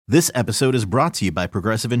This episode is brought to you by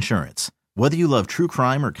Progressive Insurance. Whether you love true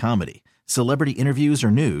crime or comedy, celebrity interviews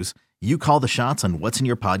or news, you call the shots on what's in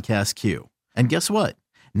your podcast queue. And guess what?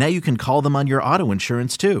 Now you can call them on your auto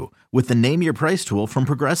insurance too with the Name Your Price tool from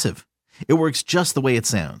Progressive. It works just the way it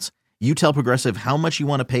sounds. You tell Progressive how much you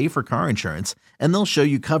want to pay for car insurance, and they'll show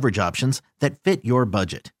you coverage options that fit your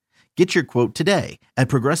budget. Get your quote today at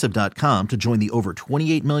Progressive.com to join the over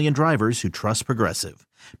 28 million drivers who trust Progressive.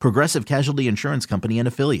 Progressive Casualty Insurance Company and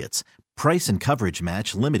Affiliates. Price and coverage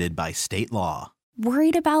match limited by state law.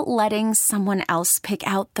 Worried about letting someone else pick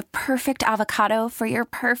out the perfect avocado for your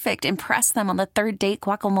perfect impress them on the third date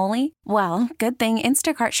guacamole? Well, good thing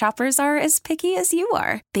Instacart shoppers are as picky as you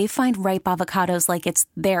are. They find ripe avocados like it's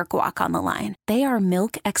their guac on the line. They are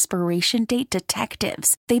milk expiration date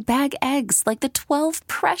detectives. They bag eggs like the 12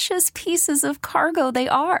 precious pieces of cargo they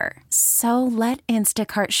are. So let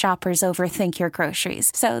Instacart shoppers overthink your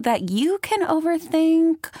groceries so that you can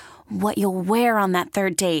overthink what you'll wear on that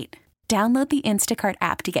third date. Download the Instacart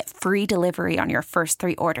app to get free delivery on your first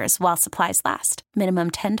 3 orders while supplies last.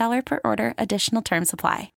 Minimum $10 per order. Additional terms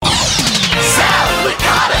apply. Sal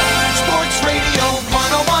Licata, Sports Radio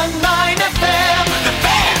 101.9 FM, The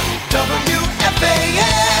Fan,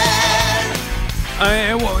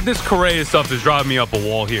 WFAN. This Correa stuff is driving me up a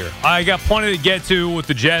wall here. I got plenty to get to with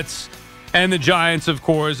the Jets and the Giants, of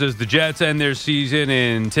course, as the Jets end their season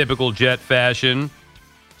in typical Jet fashion.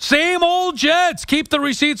 Same old Jets. Keep the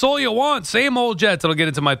receipts all you want. Same old Jets. I'll get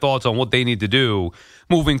into my thoughts on what they need to do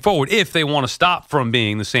moving forward if they want to stop from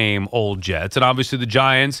being the same old Jets. And obviously the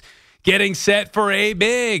Giants getting set for a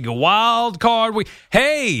big wild card week.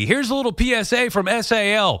 Hey, here's a little PSA from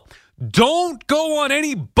SAL. Don't go on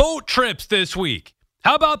any boat trips this week.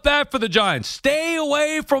 How about that for the Giants? Stay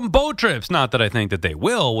away from boat trips. Not that I think that they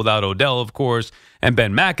will without Odell, of course, and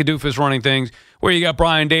Ben McAdoof running things. Where you got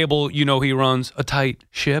Brian Dable, you know he runs a tight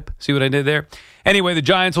ship. See what I did there? Anyway, the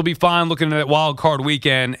Giants will be fine looking at that wild card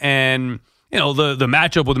weekend. And, you know, the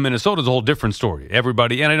matchup with Minnesota is a whole different story.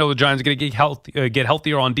 Everybody, and I know the Giants are going to get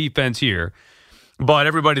healthier on defense here, but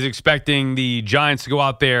everybody's expecting the Giants to go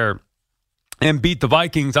out there and beat the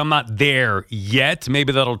Vikings. I'm not there yet.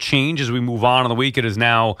 Maybe that'll change as we move on in the week. It is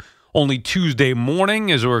now only Tuesday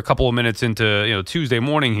morning, as we're a couple of minutes into Tuesday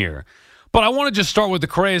morning here. But I want to just start with the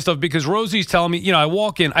Correa stuff because Rosie's telling me, I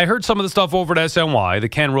walk in, I heard some of the stuff over at SNY, the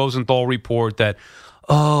Ken Rosenthal report that,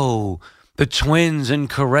 the Twins and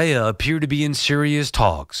Correa appear to be in serious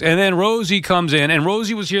talks. And then Rosie comes in, and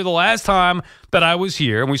Rosie was here the last time that I was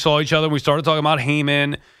here, and we saw each other, and we started talking about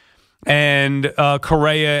Heyman and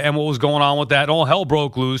Correa and what was going on with that. And all hell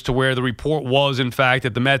broke loose to where the report was, in fact,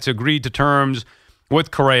 that the Mets agreed to terms with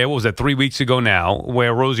Correa. What was that, 3 weeks ago now,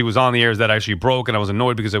 where Rosie was on the air as that actually broke, and I was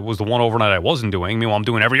annoyed because it was the one overnight I wasn't doing. Meanwhile, I'm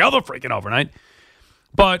doing every other freaking overnight.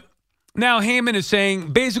 But now Heyman is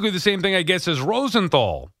saying basically the same thing, I guess, as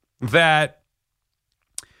Rosenthal, that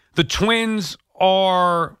the Twins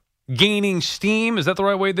are gaining steam. Is that the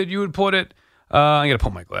right way that you would put it? I got to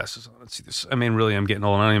put my glasses on. Let's see this. I mean, really, I'm getting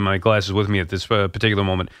old. I don't have my glasses with me at this particular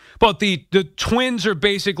moment. But the Twins are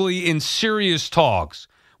basically in serious talks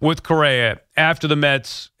with Correa after the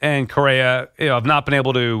Mets and Correa have not been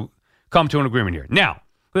able to come to an agreement here. Now,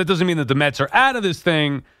 that doesn't mean that the Mets are out of this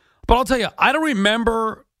thing, but I'll tell you, I don't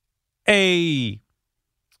remember a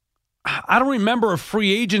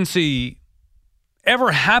free agency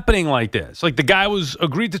ever happening like this. Like the guy was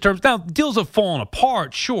agreed to terms. Now, deals have fallen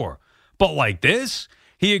apart, sure, but like this,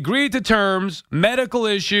 he agreed to terms, medical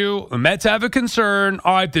issue, the Mets have a concern.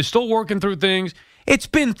 All right, they're still working through things. It's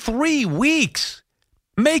been 3 weeks.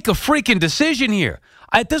 Make a freaking decision here.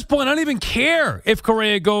 At this point, I don't even care if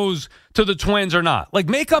Correa goes to the Twins or not. Like,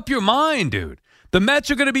 make up your mind, dude. The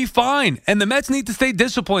Mets are going to be fine, and the Mets need to stay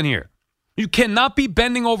disciplined here. You cannot be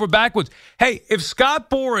bending over backwards. Hey, if Scott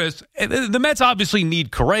Boras, the Mets obviously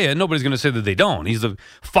need Correa. Nobody's going to say that they don't. He's the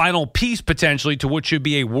final piece, potentially, to what should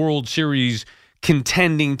be a World Series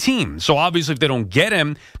contending team. So obviously if they don't get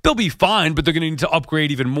him, they'll be fine, but they're going to need to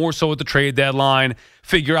upgrade even more so at the trade deadline,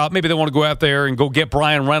 figure out maybe they want to go out there and go get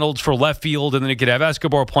Brian Reynolds for left field, and then you could have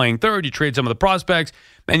Escobar playing third. You trade some of the prospects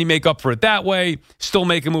and you make up for it that way, still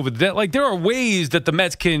make a move at the debt. Like there are ways that the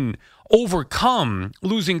Mets can overcome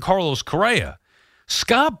losing Carlos Correa.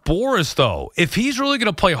 Scott Boras, though, if he's really going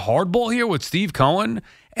to play hardball here with Steve Cohen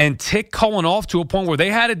and tick Cohen off to a point where they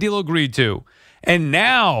had a deal agreed to, and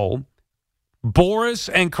now Boras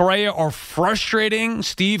and Correa are frustrating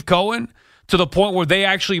Steve Cohen to the point where they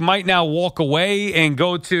actually might now walk away and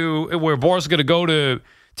go to where Boras is going to go to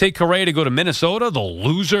take Correa to go to Minnesota, the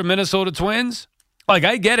loser Minnesota Twins. Like,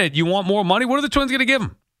 I get it. You want more money? What are the Twins going to give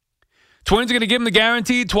him? Twins are going to give him the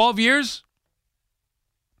guaranteed 12 years?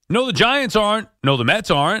 No, the Giants aren't. No, the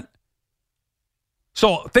Mets aren't.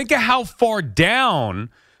 So think of how far down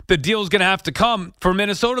the deal is going to have to come for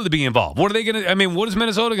Minnesota to be involved. What are they going to? I mean, what is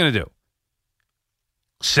Minnesota going to do?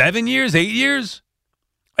 7 years, 8 years?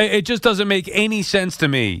 It just doesn't make any sense to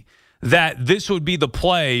me that this would be the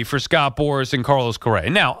play for Scott Boras and Carlos Correa.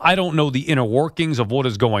 Now, I don't know the inner workings of what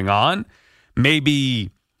is going on. Maybe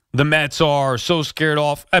the Mets are so scared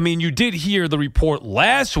off. I mean, you did hear the report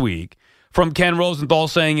last week from Ken Rosenthal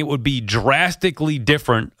saying it would be drastically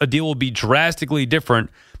different. A deal would be drastically different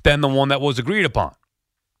than the one that was agreed upon.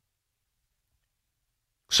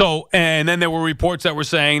 So, and then there were reports that were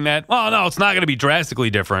saying that, well, no, it's not going to be drastically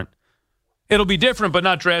different. It'll be different, but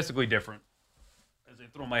not drastically different. As I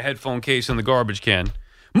throw my headphone case in the garbage can.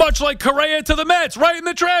 Much like Correa to the Mets, right in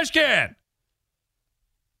the trash can.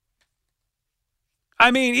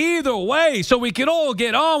 I mean, either way, so we can all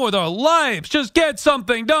get on with our lives. Just get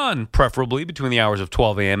something done, preferably between the hours of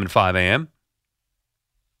 12 a.m. and 5 a.m.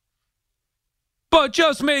 But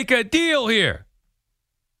just make a deal here.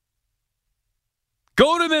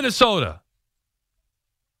 Go to Minnesota.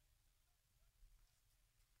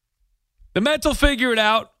 The Mets will figure it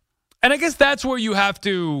out. And I guess that's where you have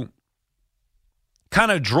to kind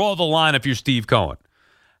of draw the line if you're Steve Cohen.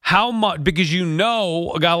 How much, because you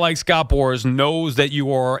know a guy like Scott Boras knows that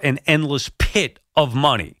you are an endless pit of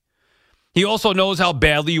money. He also knows how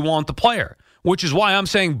badly you want the player, which is why I'm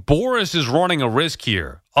saying Boras is running a risk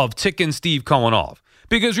here of ticking Steve Cohen off.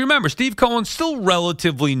 Because remember, Steve Cohen's still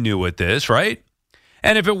relatively new at this, right?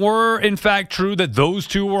 And if it were, in fact, true that those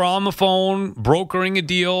two were on the phone, brokering a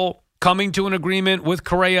deal, coming to an agreement with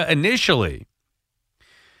Correa initially,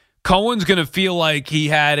 Cohen's going to feel like he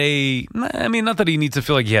had not that he needs to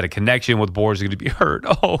feel like he had a connection with Boras going to be hurt.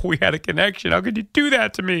 Oh, we had a connection. How could you do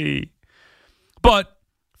that to me? But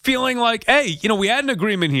feeling like, hey, we had an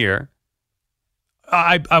agreement here.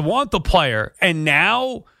 I want the player. And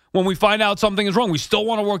now when we find out something is wrong, we still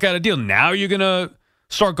want to work out a deal. Now you're going to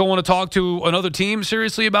start going to talk to another team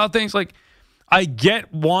seriously about things? Like, I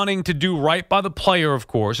get wanting to do right by the player, of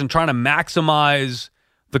course, and trying to maximize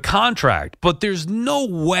the contract, but there's no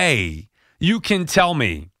way you can tell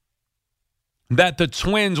me that the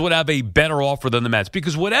Twins would have a better offer than the Mets,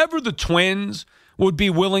 because whatever the Twins would be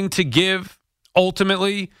willing to give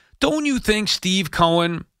ultimately, don't you think Steve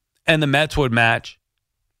Cohen and the Mets would match?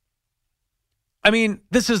 I mean,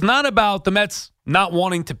 this is not about the Mets not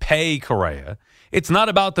wanting to pay Correa. It's not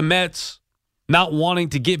about the Mets not wanting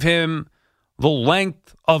to give him the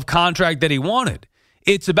length of contract that he wanted.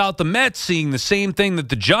 It's about the Mets seeing the same thing that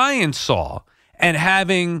the Giants saw and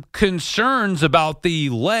having concerns about the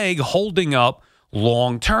leg holding up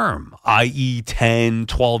long term, i.e. 10,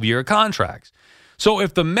 12-year contracts. So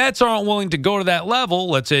if the Mets aren't willing to go to that level,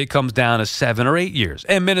 let's say it comes down to 7 or 8 years,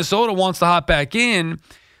 and Minnesota wants to hop back in,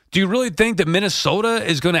 do you really think that Minnesota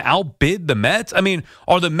is going to outbid the Mets? I mean,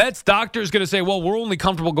 are the Mets doctors going to say, well, we're only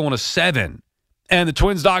comfortable going to 7? And the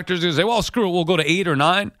Twins doctors are going to say, well, screw it, we'll go to 8 or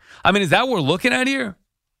 9. I mean, is that what we're looking at here?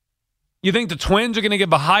 You think the Twins are going to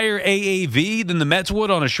give a higher AAV than the Mets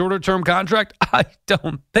would on a shorter-term contract? I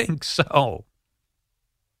don't think so.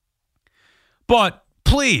 But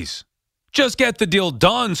please, just get the deal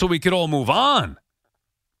done so we could all move on.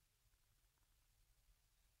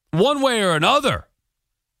 One way or another.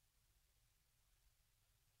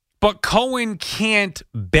 But Cohen can't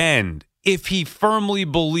bend if he firmly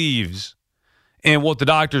believes in what the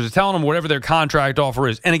doctors are telling him, whatever their contract offer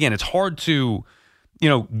is. And again, it's hard to,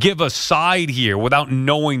 give a side here without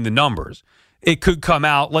knowing the numbers. It could come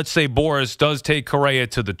out, let's say Boras does take Correa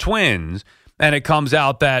to the Twins, and it comes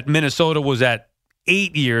out that Minnesota was at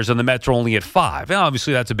 8 years and the Mets are only at 5. And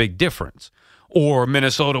obviously, that's a big difference. Or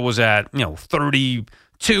Minnesota was at,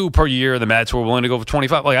 32 per year. The Mets were willing to go for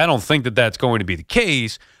 25. Like, I don't think that that's going to be the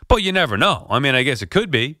case, but you never know. I mean, I guess it could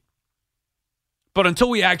be. But until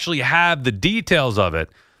we actually have the details of it,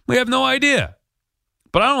 we have no idea.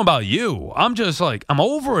 But I don't know about you. I'm just like, I'm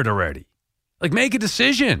over it already. Like, make a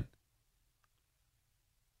decision.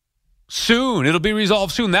 Soon. It'll be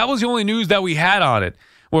resolved soon. That was the only news that we had on it.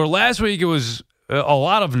 Where last week it was a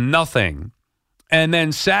lot of nothing. And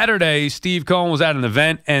then Saturday, Steve Cohen was at an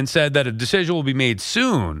event and said that a decision will be made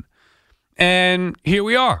soon. And here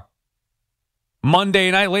we are.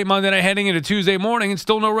 Monday night, late Monday night, heading into Tuesday morning, and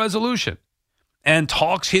still no resolution. And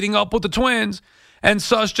talks heating up with the Twins. And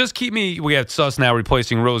Suss, just keep me, we have Suss now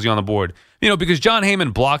replacing Rosie on the board. Because John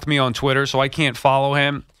Heyman blocked me on Twitter, so I can't follow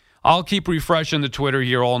him. I'll keep refreshing the Twitter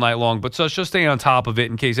here all night long. But Suss, just stay on top of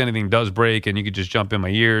it in case anything does break, and you could just jump in my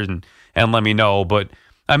ears and let me know. But,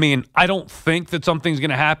 I mean, I don't think that something's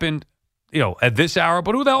going to happen, at this hour,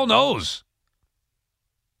 but who the hell knows?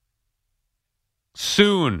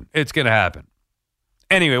 Soon it's going to happen.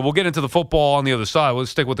 Anyway, we'll get into the football on the other side.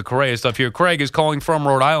 Let's stick with the Correa stuff here. Craig is calling from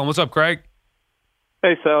Rhode Island. What's up, Craig?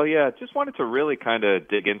 Hey, Sal. Yeah, just wanted to really kind of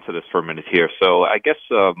dig into this for a minute here. So I guess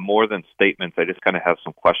more than statements, I just kind of have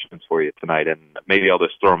some questions for you tonight, and maybe I'll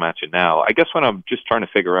just throw them at you now. I guess what I'm just trying to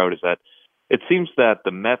figure out is that it seems that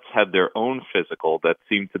the Mets had their own physical that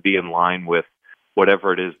seemed to be in line with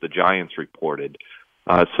whatever it is the Giants reported.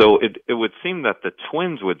 So it would seem that the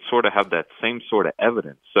Twins would sort of have that same sort of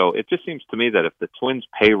evidence. So it just seems to me that if the Twins'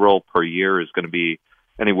 payroll per year is going to be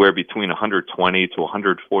anywhere between 120 to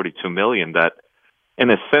 142 million, that in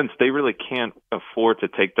a sense they really can't afford to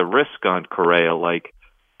take the risk on Correa like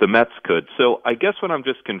the Mets could. So I guess what I'm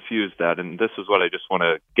just confused at, and this is what I just want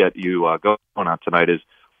to get you going on tonight, is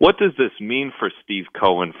what does this mean for Steve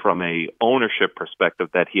Cohen from a ownership perspective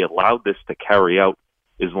that he allowed this to carry out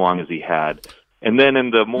as long as he had? And then in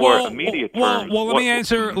the more immediate terms... Let me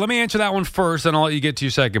answer that one first, and I'll let you get to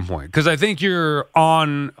your second point. Because I think you're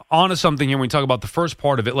onto something here when we talk about the first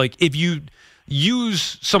part of it. Like, if you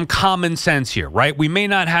use some common sense here, right? We may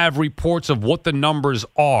not have reports of what the numbers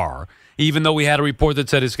are, even though we had a report that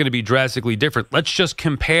said it's going to be drastically different. Let's just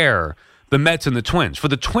compare the Mets and the Twins. For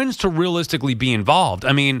the Twins to realistically be involved,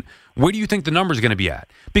 I mean, where do you think the number is going to be at?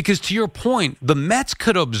 Because to your point, the Mets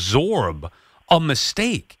could absorb a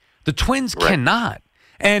mistake. The Twins cannot.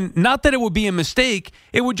 And not that it would be a mistake.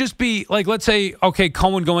 It would just be like, let's say, okay,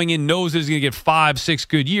 Cohen going in knows that he's going to get 5-6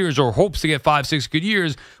 good years or hopes to get 5-6 good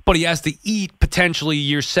years, but he has to eat potentially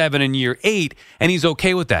year 7 and year 8, and he's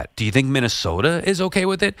okay with that. Do you think Minnesota is okay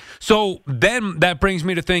with it? So then that brings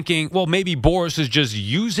me to thinking, well, maybe Boris is just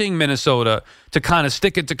using Minnesota to kind of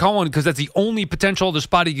stick it to Cohen because that's the only potential other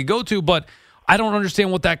spot he could go to, but I don't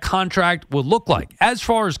understand what that contract would look like. As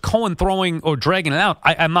far as Cohen throwing or dragging it out,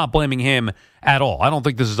 I'm not blaming him at all. I don't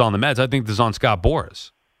think this is on the Mets. I think this is on Scott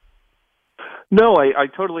Boras. No, I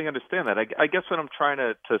totally understand that. I guess what I'm trying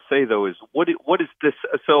to say, though, is what is this?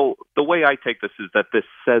 So the way I take this is that this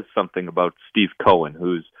says something about Steve Cohen,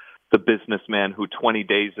 who's the businessman who 20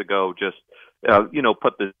 days ago just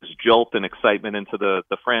put this jolt and excitement into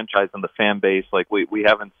the franchise and the fan base like we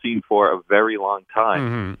haven't seen for a very long time.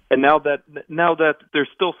 Mm-hmm. And now that there's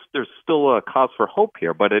still a cause for hope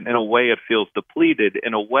here, but in a way it feels depleted.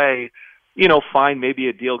 In a way, fine, maybe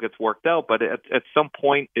a deal gets worked out, but at some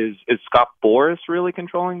point is Scott Boras really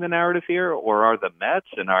controlling the narrative here, or are the Mets?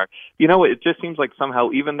 And it just seems like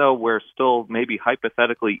somehow, even though we're still maybe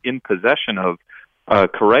hypothetically in possession of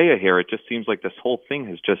Correa here, it just seems like this whole thing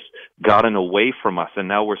has just gotten away from us, and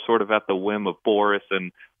now we're sort of at the whim of Boras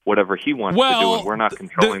and whatever he wants to do, and we're not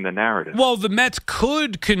controlling the narrative. Well, the Mets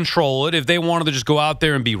could control it if they wanted to just go out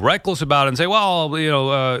there and be reckless about it and say, well,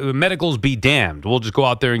 medicals be damned. We'll just go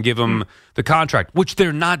out there and give them the contract, which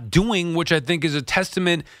they're not doing, which I think is a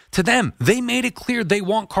testament to them. They made it clear they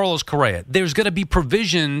want Carlos Correa. There's going to be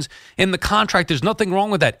provisions in the contract. There's nothing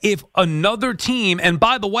wrong with that. If another team, and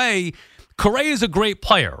by the way, Correa is a great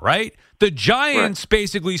player, right? The Giants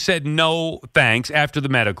basically said no thanks after the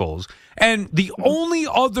medicals. And the only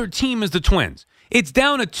other team is the Twins. It's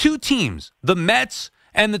down to two teams, the Mets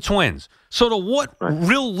and the Twins. So to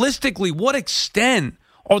realistically, what extent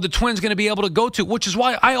are the Twins going to be able to go to? Which is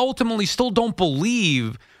why I ultimately still don't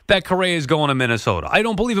believe that Correa is going to Minnesota. I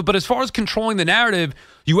don't believe it. But as far as controlling the narrative,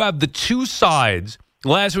 you have the two sides.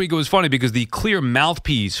 Last week it was funny because the clear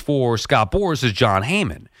mouthpiece for Scott Boras is John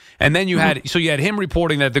Heyman. And then you had him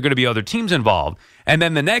reporting that there are going to be other teams involved. And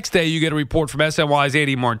then the next day you get a report from SNY's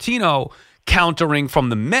Eddie Martino countering from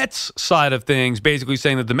the Mets side of things, basically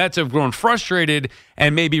saying that the Mets have grown frustrated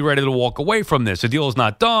and may be ready to walk away from this. The deal is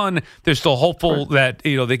not done. They're still hopeful that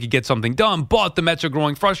they could get something done, but the Mets are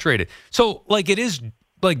growing frustrated. So it is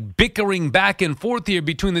like bickering back and forth here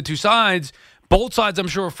between the two sides. Both sides, I'm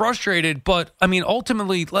sure, are frustrated, but, I mean,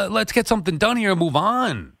 ultimately, let's get something done here and move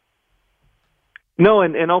on. No,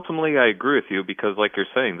 and ultimately I agree with you because, like you're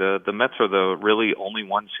saying, the Mets are the really only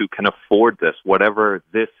ones who can afford this. Whatever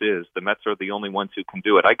this is, the Mets are the only ones who can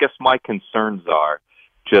do it. I guess my concerns are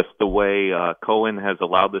just the way Cohen has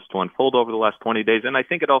allowed this to unfold over the last 20 days, and I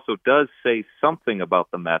think it also does say something about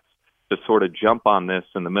the Mets to sort of jump on this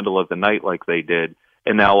in the middle of the night like they did,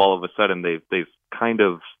 and now all of a sudden they've kind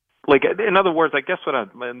of... Like, in other words, I guess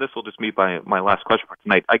and this will just be my last question for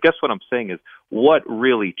tonight, I guess what I'm saying is what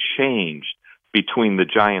really changed between the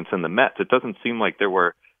Giants and the Mets? It doesn't seem like there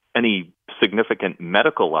were any significant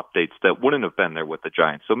medical updates that wouldn't have been there with the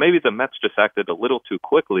Giants. So maybe the Mets just acted a little too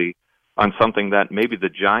quickly on something that maybe the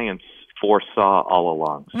Giants foresaw all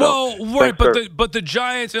along. So, but the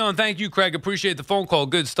Giants, thank you, Craig, appreciate the phone call,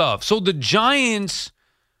 good stuff. So the Giants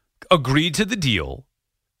agreed to the deal,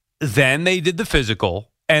 then they did the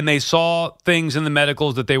physical, and they saw things in the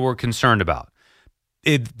medicals that they were concerned about.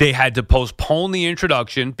 They had to postpone the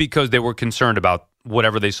introduction because they were concerned about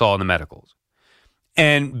whatever they saw in the medicals.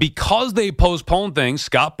 And because they postponed things,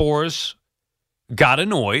 Scott Boras got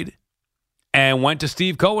annoyed and went to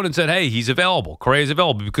Steve Cohen and said, hey, he's available. Correa's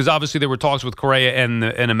available. Because obviously there were talks with Correa and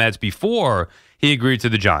the Mets before he agreed to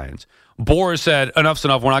the Giants. Boras said, enough's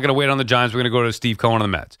enough. We're not going to wait on the Giants. We're going to go to Steve Cohen and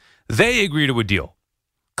the Mets. They agreed to a deal.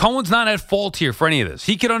 Cohen's not at fault here for any of this.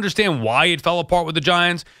 He could understand why it fell apart with the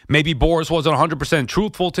Giants. Maybe Boras wasn't 100%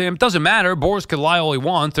 truthful to him. Doesn't matter. Boras could lie all he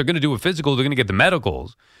wants. They're going to do a physical. They're going to get the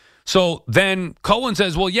medicals. So then Cohen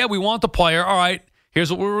says, well, yeah, we want the player. All right,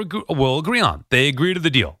 here's what we'll agree on. They agree to the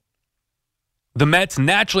deal. The Mets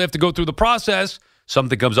naturally have to go through the process.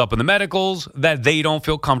 Something comes up in the medicals that they don't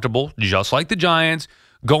feel comfortable, just like the Giants,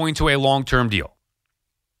 going to a long-term deal.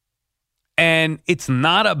 And it's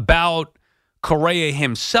not about Correa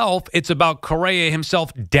himself. It's about Correa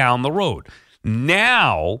himself down the road.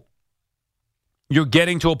 Now you're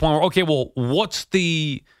getting to a point where, okay, well,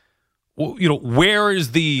 where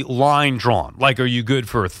is the line drawn? Like, are you good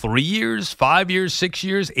for 3 years, 5 years, 6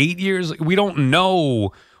 years, 8 years? We don't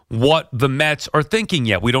know what the Mets are thinking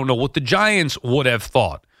yet. We don't know what the Giants would have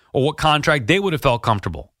thought or what contract they would have felt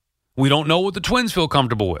comfortable. We don't know what the Twins feel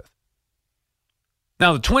comfortable with.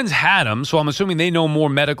 Now, the Twins had him, so I'm assuming they know more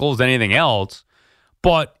medicals than anything else.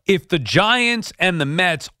 But if the Giants and the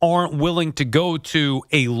Mets aren't willing to go to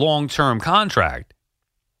a long-term contract,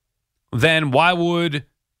 then why would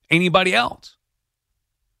anybody else?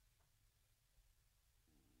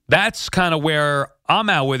 That's kind of where I'm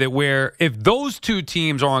at with it, where if those two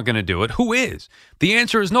teams aren't going to do it, who is? The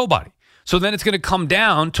answer is nobody. So then it's going to come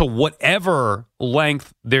down to whatever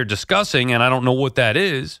length they're discussing, and I don't know what that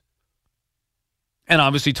is. And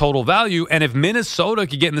obviously total value. And if Minnesota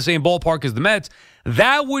could get in the same ballpark as the Mets,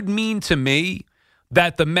 that would mean to me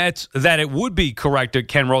that the Mets, that it would be correct that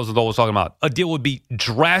Ken Rosenthal was talking about. A deal would be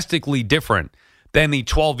drastically different than the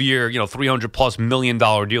 12-year, $300+ million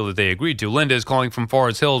deal that they agreed to. Linda is calling from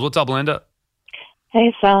Forest Hills. What's up, Linda?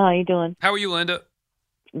 Hey, Sal. How you doing? How are you, Linda?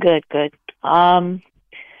 Good.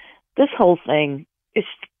 This whole thing is.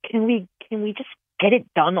 Can we just get it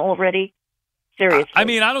done already? Seriously. I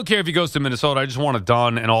mean, I don't care if he goes to Minnesota. I just want it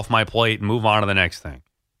done and off my plate and move on to the next thing.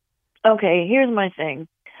 Okay, here's my thing.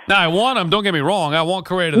 Now, I want him. Don't get me wrong. I want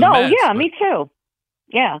Correa to the Mets. Yeah, me too.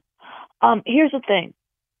 Yeah. Here's the thing.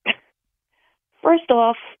 First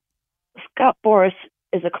off, Scott Boras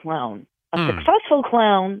is a clown. A successful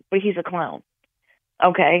clown, but he's a clown.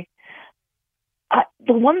 Okay?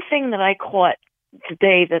 The one thing that I caught the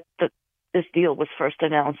day that this deal was first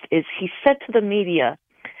announced is he said to the media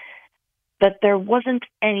that there wasn't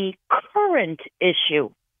any current issue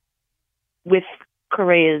with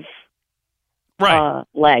Correa's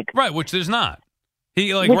leg. Right, which there's not.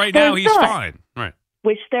 Right now he's fine. Right.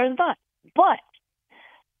 Which there's not. But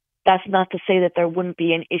that's not to say that there wouldn't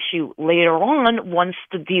be an issue later on once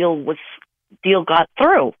the deal got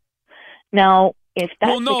through. Now, if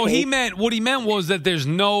that's the case, what he meant was that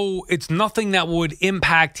it's nothing that would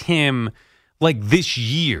impact him like this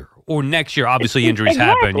year or next year. Obviously, injuries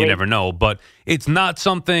happen. You never know. But it's not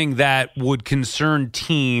something that would concern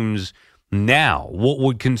teams now. What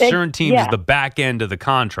would concern teams is the back end of the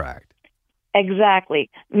contract. Exactly.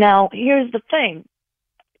 Now, here's the thing.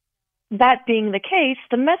 That being the case,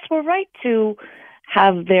 the Mets were right to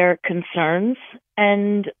have their concerns,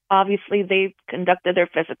 and obviously they conducted their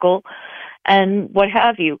physical and what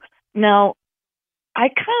have you. Now, I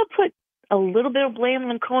kind of put a little bit of blame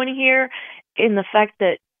on Cohen here in the fact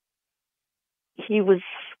that he was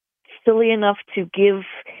silly enough to give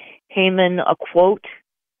Heyman a quote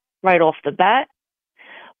right off the bat.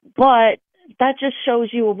 But that just shows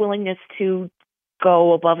you a willingness to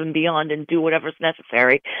go above and beyond and do whatever's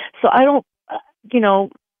necessary. So I don't,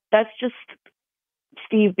 that's just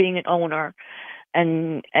Steve being an owner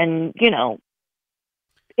and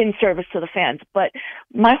in service to the fans. But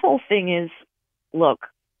my whole thing is, look,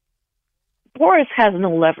 Boras has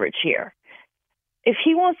no leverage here. If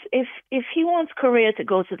he wants Correa to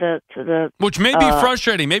go to the which may be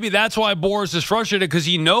frustrating. Maybe that's why Boras is frustrated, because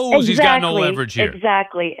he knows he's got no leverage here.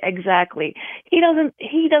 Exactly. He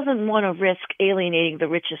doesn't want to risk alienating the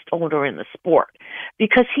richest owner in the sport,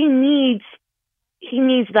 because he needs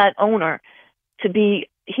that owner to be.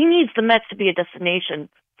 He needs the Mets to be a destination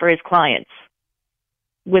for his clients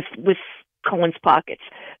with Cohen's pockets.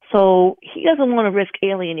 So he doesn't want to risk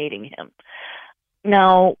alienating him.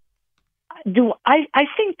 Now, I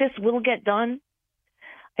think this will get done.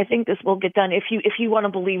 I think this will get done if you want to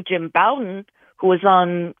believe Jim Bowden, who was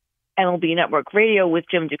on MLB Network Radio with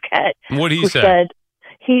Jim Duquette. What he said?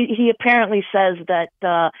 he apparently says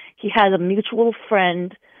that he has a mutual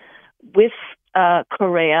friend with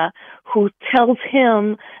Correa who tells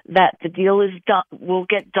him that the deal is done, will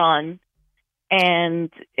get done, and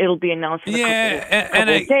it'll be announced in a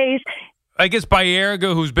couple of days. I guess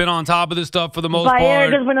Baerga, who's been on top of this stuff for the most part.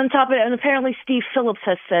 Baerga's been on top of it, and apparently Steve Phillips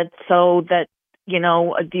has said so that,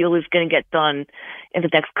 a deal is going to get done in the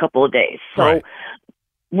next couple of days. So right.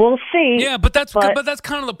 We'll see. Yeah, but that's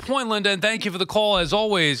kind of the point, Linda, and thank you for the call as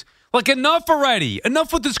always. Like, enough already.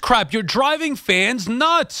 Enough with this crap. You're driving fans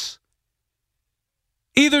nuts.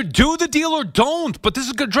 Either do the deal or don't, but this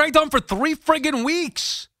is going to drag on for 3 friggin'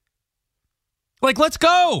 weeks. Like, let's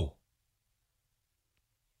go.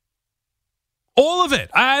 All of it.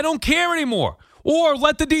 I don't care anymore. Or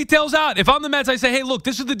let the details out. If I'm the Mets, I say, hey, look,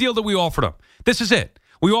 this is the deal that we offered them. This is it.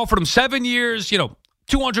 We offered them 7 years,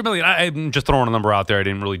 $200 million. I'm just throwing a number out there. I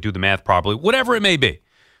didn't really do the math properly. Whatever it may be.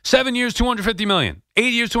 7 years, $250 million.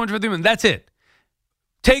 8 years, $250 million. That's it.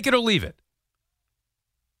 Take it or leave it.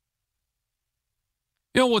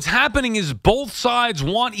 What's happening is both sides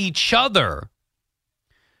want each other,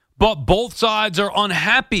 but both sides are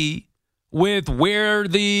unhappy with where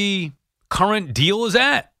the current deal is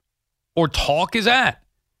at or talk is at.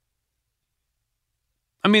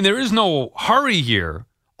 I mean, there is no hurry here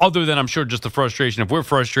other than I'm sure just the frustration. If we're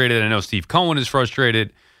frustrated, I know Steve Cohen is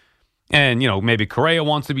frustrated and, maybe Correa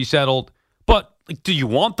wants to be settled. But do you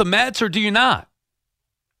want the Mets or do you not?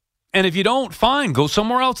 And if you don't, fine, go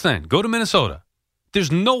somewhere else then. Go to Minnesota. There's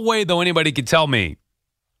no way, though, anybody could tell me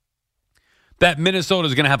that Minnesota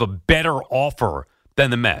is going to have a better offer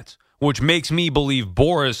than the Mets, which makes me believe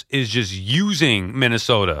Boris is just using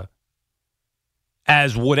Minnesota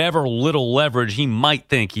as whatever little leverage he might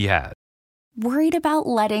think he has. Worried about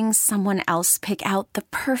letting someone else pick out the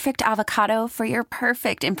perfect avocado for your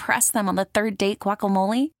perfect impress them on the third date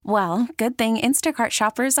guacamole? Well, good thing Instacart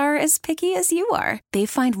shoppers are as picky as you are. They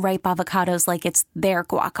find ripe avocados like it's their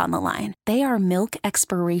guac on the line. They are milk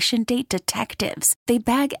expiration date detectives. They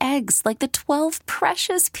bag eggs like the 12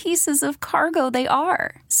 precious pieces of cargo they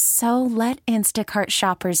are. So let Instacart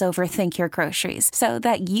shoppers overthink your groceries so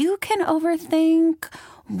that you can overthink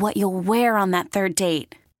what you'll wear on that third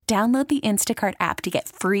date. Download the Instacart app to get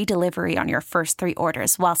free delivery on your first 3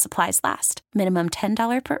 orders while supplies last. Minimum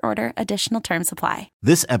 $10 per order. Additional terms apply.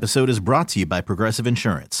 This episode is brought to you by Progressive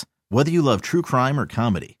Insurance. Whether you love true crime or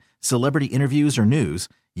comedy, celebrity interviews or news,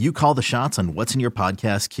 you call the shots on what's in your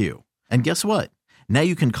podcast queue. And guess what? Now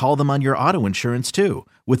you can call them on your auto insurance too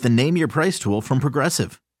with the Name Your Price tool from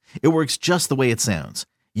Progressive. It works just the way it sounds.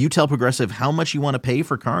 You tell Progressive how much you want to pay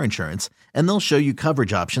for car insurance, and they'll show you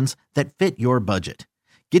coverage options that fit your budget.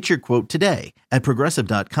 Get your quote today at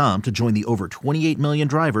Progressive.com to join the over 28 million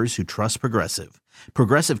drivers who trust Progressive.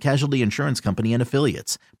 Progressive Casualty Insurance Company and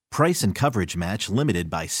Affiliates. Price and coverage match limited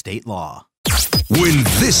by state law. When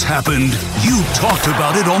this happened, you talked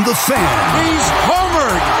about it on The Fan. He's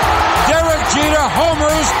homered. Derek Jeter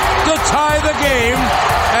homers to tie the game.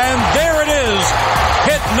 And there it is.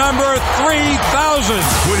 Hit number 3,000.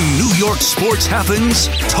 When New York sports happens,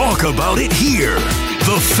 talk about it here.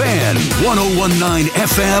 The Fan, 101.9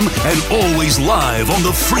 FM, and always live on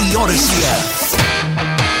the free Odyssey app.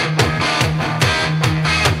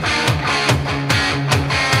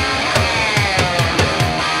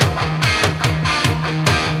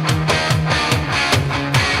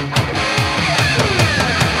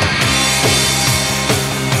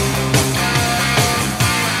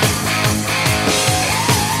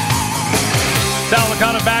 Sal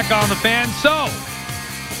Licata back on The Fan. So,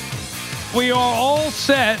 we are all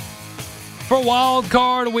set for Wild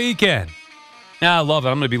Card Weekend. Now, I love it.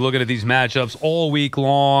 I'm going to be looking at these matchups all week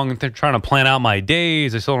long. They're trying to plan out my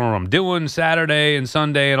days. I still don't know what I'm doing Saturday and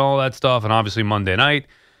Sunday and all that stuff, and obviously Monday night.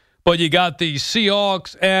 But you got the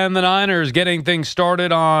Seahawks and the Niners getting things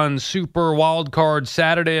started on Super Wild Card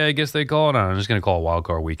Saturday, I guess they call it. I'm just going to call it Wild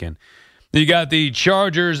Card Weekend. You got the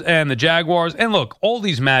Chargers and the Jaguars. And look, all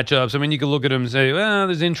these matchups, I mean, you can look at them and say, well,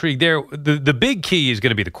 there's intrigue there. The big key is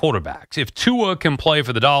going to be the quarterbacks. If Tua can play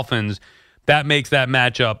for the Dolphins, that makes that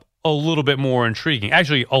matchup a little bit more intriguing.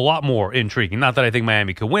 Actually, a lot more intriguing. Not that I think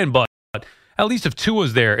Miami could win, but at least if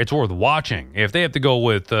Tua's there, it's worth watching. If they have to go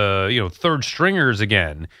with, third stringers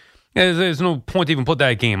again, there's no point to even put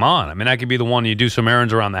that game on. I mean, that could be the one you do some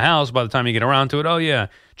errands around the house. By the time you get around to it, oh, yeah,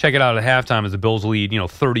 check it out at halftime as the Bills lead,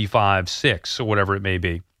 35-6 or whatever it may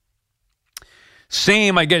be.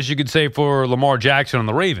 Same, I guess you could say, for Lamar Jackson and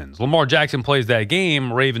the Ravens. Lamar Jackson plays that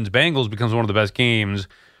game. Ravens-Bengals becomes one of the best games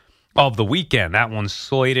of the weekend. That one's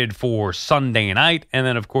slated for Sunday night. And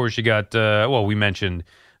then, of course, you got, we mentioned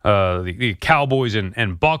the Cowboys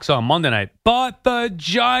and Bucks on Monday night. But the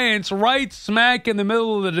Giants right smack in the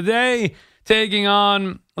middle of the day taking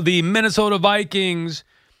on the Minnesota Vikings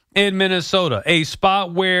in Minnesota, a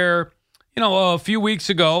spot where, a few weeks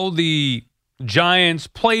ago, the Giants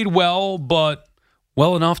played well, but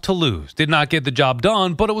well enough to lose. Did not get the job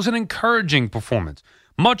done, but it was an encouraging performance.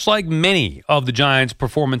 Much like many of the Giants'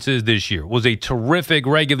 performances this year. It was a terrific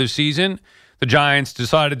regular season. The Giants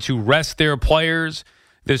decided to rest their players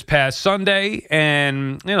this past Sunday,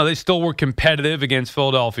 and, they still were competitive against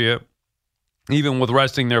Philadelphia, even with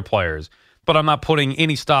resting their players. But I'm not putting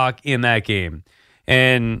any stock in that game.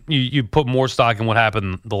 And you put more stock in what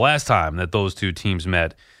happened the last time that those two teams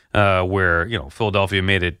met, where, Philadelphia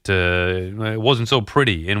made it, it wasn't so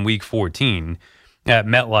pretty in Week 14 at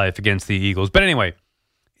MetLife against the Eagles. But anyway,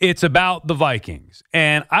 it's about the Vikings.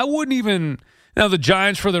 And I wouldn't even, the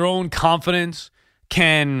Giants, for their own confidence,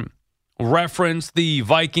 can reference the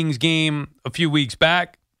Vikings game a few weeks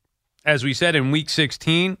back, as we said, in Week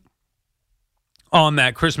 16 on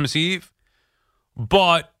that Christmas Eve.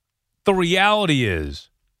 But the reality is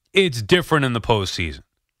it's different in the postseason.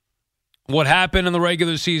 What happened in the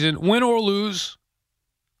regular season, win or lose,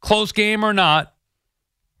 close game or not,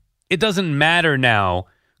 it doesn't matter now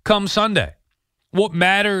come Sunday. What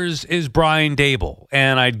matters is Brian Daboll,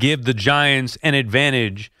 and I'd give the Giants an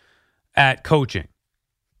advantage at coaching.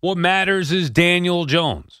 What matters is Daniel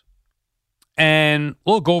Jones. And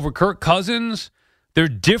look, over Kirk Cousins, they're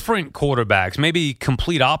different quarterbacks, maybe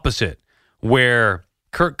complete opposite, where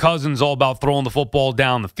Kirk Cousins all about throwing the football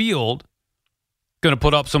down the field, going to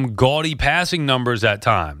put up some gaudy passing numbers at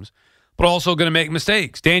times, but also going to make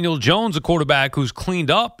mistakes. Daniel Jones, a quarterback who's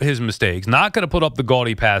cleaned up his mistakes, not going to put up the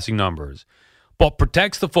gaudy passing numbers, but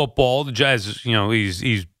protects the football. The Jazz,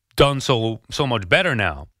 he's done so much better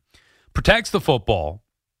now. Protects the football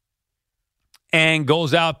and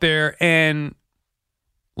goes out there and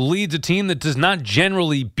leads a team that does not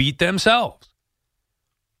generally beat themselves.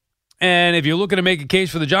 And if you're looking to make a case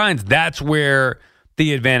for the Giants, that's where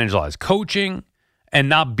the advantage lies. Coaching and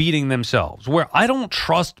not beating themselves, where I don't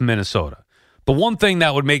trust Minnesota. The one thing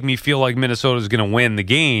that would make me feel like Minnesota is going to win the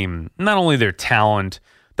game, not only their talent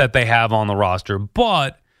that they have on the roster,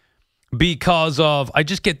 but because of, I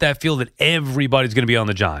just get that feel that everybody's going to be on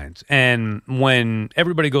the Giants. And when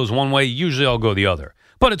everybody goes one way, usually I'll go the other.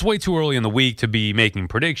 But it's way too early in the week to be making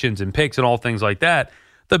predictions and picks and all things like that.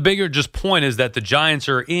 The bigger just point is that the Giants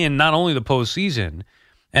are in not only the postseason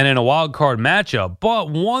and in a wild card matchup, but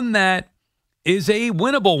one that is a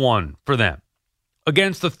winnable one for them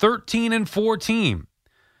against the 13-4 team.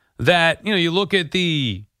 That, you look at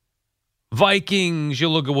the Vikings, you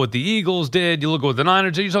look at what the Eagles did, you look at what the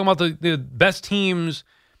Niners did, you're talking about the best teams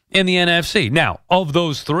in the NFC. Now, of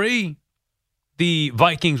those three, the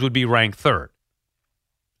Vikings would be ranked third.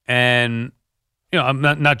 And I'm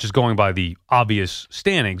not just going by the obvious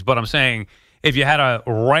standings, but I'm saying if you had to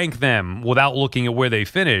rank them without looking at where they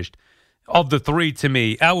finished, of the three, to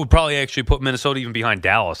me, I would probably actually put Minnesota even behind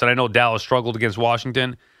Dallas. And I know Dallas struggled against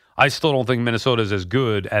Washington. I still don't think Minnesota is as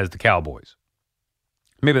good as the Cowboys.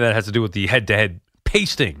 Maybe that has to do with the head-to-head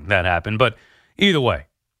pasting that happened. But either way,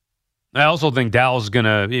 I also think Dallas is going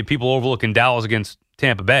to, people overlooking Dallas against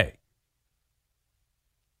Tampa Bay.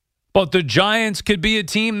 But the Giants could be a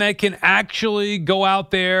team that can actually go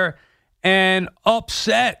out there and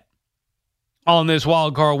upset on this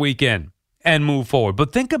wild card weekend and move forward.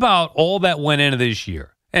 But think about all that went into this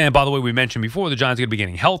year. And by the way, we mentioned before, the Giants are going to be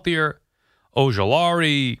getting healthier.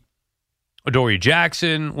 Ojulari, Adoree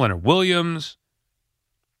Jackson, Leonard Williams.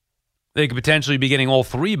 They could potentially be getting all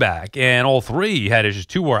three back. And all three had issues.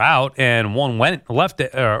 Two were out and one left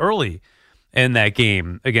early in that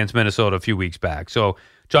game against Minnesota a few weeks back. So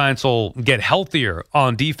Giants will get healthier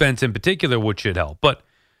on defense in particular, which should help. But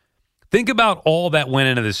think about all that went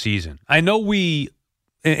into the season. I know we,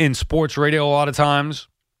 in sports radio a lot of times,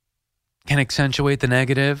 can accentuate the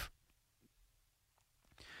negative.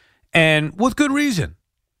 And with good reason.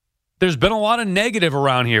 There's been a lot of negative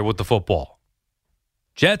around here with the football.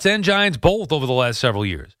 Jets and Giants both over the last several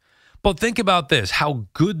years. But think about this, how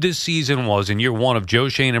good this season was in year one of Joe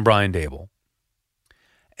Schoen and Brian Daboll.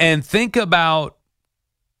 And think about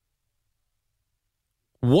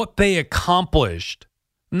what they accomplished,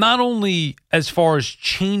 not only as far as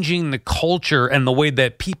changing the culture and the way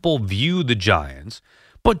that people view the Giants,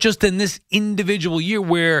 but just in this individual year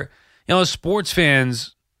where, as sports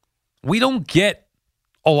fans, we don't get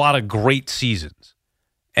a lot of great seasons.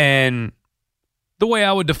 And the way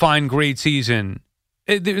I would define great season,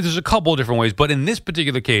 there's a couple of different ways, but in this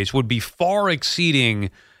particular case would be far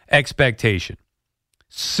exceeding expectation.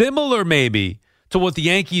 Similar maybe to what the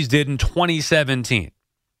Yankees did in 2017.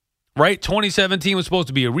 right? 2017 was supposed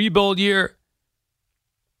to be a rebuild year.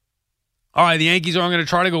 All right, the Yankees aren't going to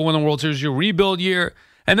try to go win the World Series, your rebuild year.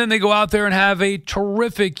 And then they go out there and have a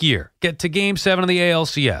terrific year. Get to Game 7 of the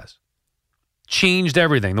ALCS. Changed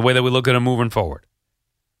everything, the way that we look at them moving forward.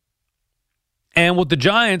 And with the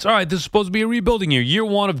Giants, all right, this is supposed to be a rebuilding year. Year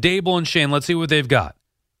one of Dable and Shane. Let's see what they've got.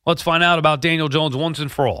 Let's find out about Daniel Jones once and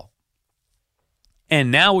for all.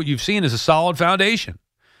 And now what you've seen is a solid foundation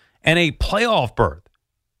and a playoff berth.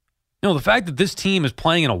 You know, the fact that this team is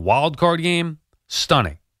playing in a wild card game,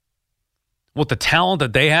 stunning. With the talent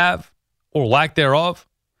that they have, or lack thereof,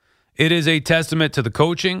 it is a testament to the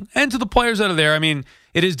coaching and to the players that are there. I mean,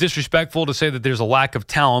 it is disrespectful to say that there's a lack of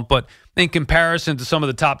talent, but in comparison to some of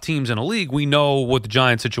the top teams in the league, we know what the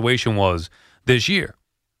Giants' situation was this year.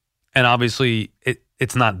 And obviously,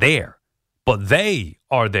 it's not there, but they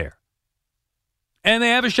are there. And they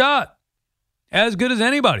have a shot, as good as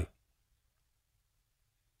anybody.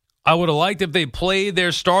 I would have liked if they played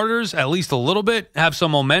their starters at least a little bit, have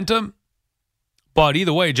some momentum. But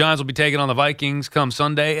either way, Giants will be taking on the Vikings come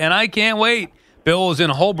Sunday, and I can't wait. Bill is in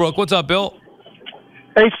Holbrook. What's up, Bill?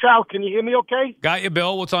 Hey, Sal, can you hear me okay? Got you,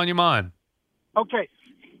 Bill. What's on your mind? Okay.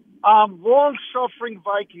 Long-suffering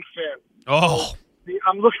Viking fan. Oh.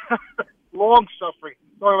 I'm looking long-suffering.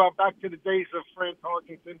 Talking about back to the days of Fran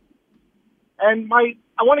Tarkenton. And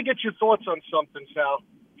I want to get your thoughts on something, Sal.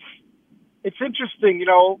 It's interesting, you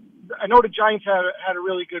know. I know the Giants had a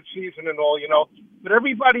really good season and all, you know, but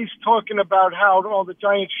everybody's talking about how the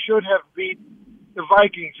Giants should have beat the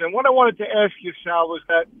Vikings. And what I wanted to ask you, Sal, was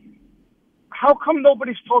that how come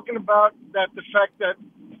nobody's talking about the fact that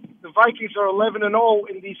the Vikings are 11-0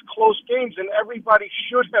 in these close games, and everybody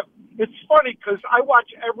should have. It's funny because I watch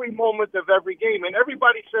every moment of every game, and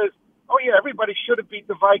everybody says, "Oh yeah, everybody should have beat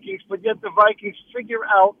the Vikings," but yet the Vikings figure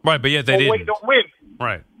out right, but yet they a way didn't to win.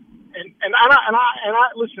 Right. And I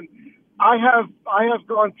listen. I have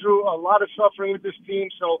gone through a lot of suffering with this team,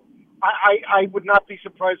 so I would not be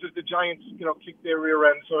surprised if the Giants, you know, kick their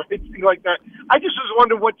rear ends or anything like that. I just was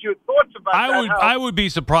wondering what your thoughts about that. I would be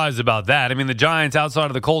surprised about that. I mean, the Giants outside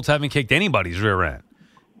of the Colts haven't kicked anybody's rear end.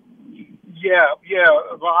 Yeah.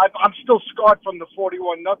 Well, I'm still scarred from the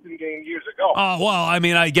 41-0 game years ago. Oh, well, I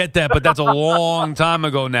mean, I get that, but that's a long time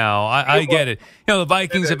ago now. I get it. You know, the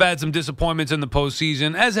Vikings have had some disappointments in the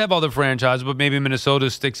postseason, as have other franchises, but maybe Minnesota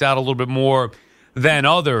sticks out a little bit more than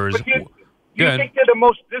others. But you think they're the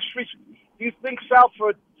most disrespectful? Do you think, Sal,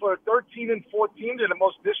 for 13 and 14, they're the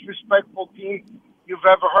most disrespectful team you've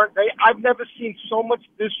ever heard? I've never seen so much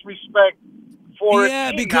disrespect.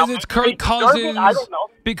 Because it's Kirk Cousins. I don't know.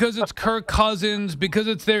 Because it's Kirk Cousins. Because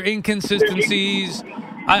it's their inconsistencies.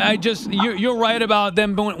 You're right about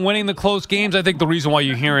them winning the close games. I think the reason why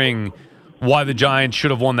you're hearing why the Giants should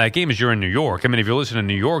have won that game is you're in New York. I mean, if you're listening to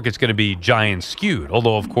New York, it's going to be Giants skewed.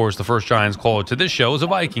 Although, of course, the first Giants caller to this show is a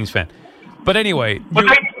Vikings fan. But anyway.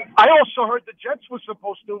 I also heard the Jets were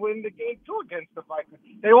supposed to win the game, too, against the Vikings.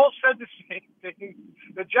 They all said the same thing.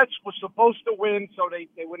 The Jets were supposed to win, so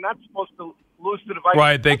they were not supposed to lose to the Vikings.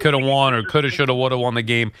 Right, they could have won or could have, should have, would have won the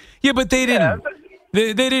game. Yeah, but they didn't.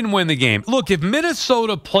 They didn't win the game. Look, if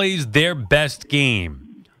Minnesota plays their best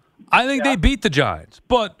game, I think they beat the Giants.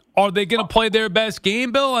 But are they going to play their best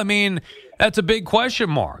game, Bill? I mean, that's a big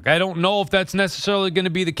question mark. I don't know if that's necessarily going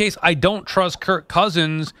to be the case. I don't trust Kirk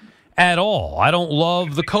Cousins at all. I don't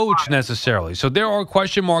love the coach necessarily. So there are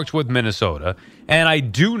question marks with Minnesota. And I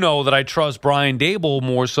do know that I trust Brian Dable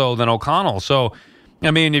more so than O'Connell. So,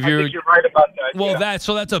 I mean, I think you're right about that. Well, that's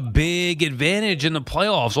a big advantage in the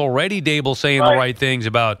playoffs. Already Dable saying the right things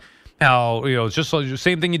about how, you know, it's just the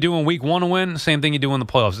same thing you do in week one to win, same thing you do in the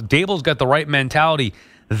playoffs. Dable's got the right mentality.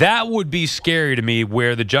 That would be scary to me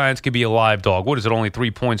where the Giants could be a live dog. What is it, only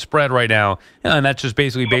 3-point spread right now? And that's just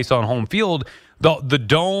basically based on home field. The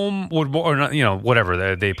Dome would, or not, you know,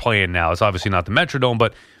 whatever they play in now. It's obviously not the Metrodome,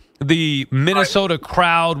 but the Minnesota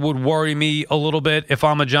crowd would worry me a little bit if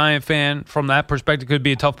I'm a Giant fan. From that perspective, it could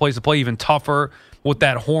be a tough place to play, even tougher with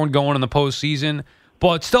that horn going in the postseason.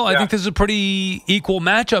 But still, I think this is a pretty equal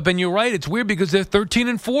matchup. And you're right, it's weird because they're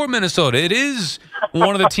 13-4 Minnesota. It is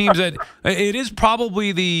one of the teams that it is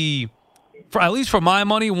probably at least for my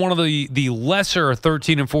money, one of the lesser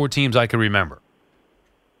 13-4 teams I can remember.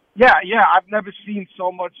 Yeah, I've never seen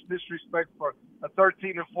so much disrespect for a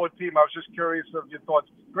 13-4 team. I was just curious of your thoughts.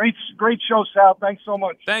 Great show, Sal. Thanks so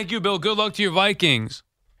much. Thank you, Bill. Good luck to your Vikings.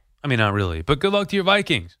 I mean, not really, but good luck to your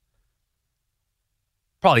Vikings.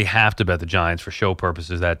 Probably have to bet the Giants for show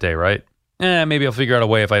purposes that day, right? Maybe I'll figure out a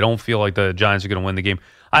way if I don't feel like the Giants are going to win the game.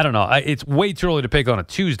 I don't know. It's way too early to pick on a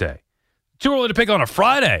Tuesday. Too early to pick on a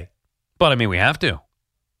Friday. But, I mean, we have to.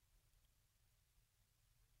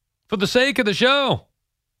 For the sake of the show.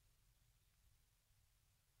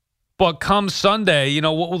 But come Sunday,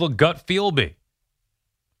 what will the gut feel be?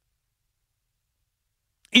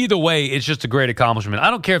 Either way, it's just a great accomplishment. I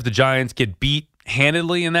don't care if the Giants get beat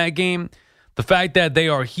handedly in that game. The fact that they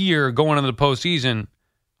are here going into the postseason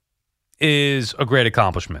is a great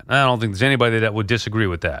accomplishment. I don't think there's anybody that would disagree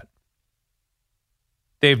with that.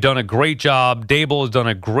 They've done a great job. Dable has done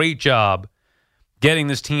a great job getting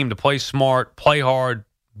this team to play smart, play hard,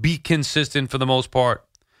 be consistent for the most part.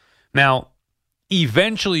 Now,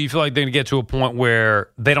 eventually you feel like they're going to get to a point where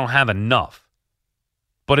they don't have enough.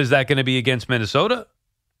 But is that going to be against Minnesota?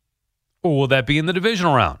 Or will that be in the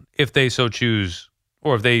divisional round if they so choose,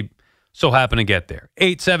 or if they so happen to get there?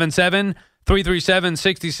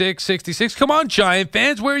 877-337-6666. Come on, Giant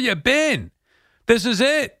fans, where you been? This is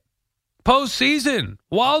it. Postseason,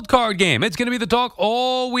 wild card game. It's going to be the talk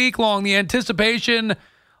all week long. The anticipation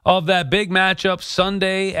of that big matchup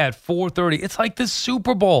Sunday at 4:30. It's like the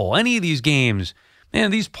Super Bowl. Any of these games, man,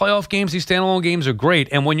 these playoff games, these standalone games are great.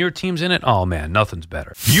 And when your team's in it, oh, man, nothing's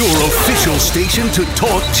better. Your official station to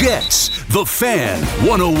talk Jets. The Fan,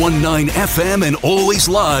 101.9 FM, and always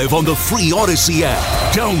live on the free Odyssey app.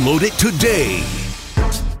 Download it today.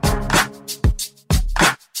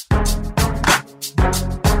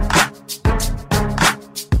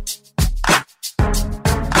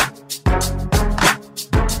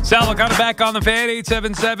 Sal Licata back on the Fan.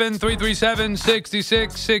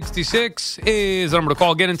 877-337-6666 is the number to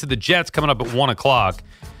call. Get into the Jets coming up at 1 o'clock.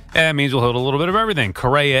 That means we'll hit a little bit of everything.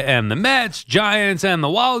 Correa and the Mets, Giants and the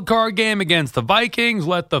wild card game against the Vikings.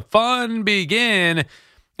 Let the fun begin.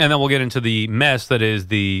 And then we'll get into the mess that is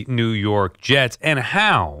the New York Jets and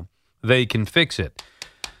how they can fix it.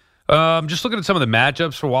 Just looking at some of the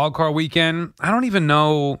matchups for wild card weekend, I don't even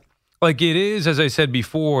know. Like, it is, as I said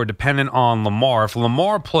before, dependent on Lamar. If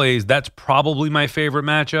Lamar plays, that's probably my favorite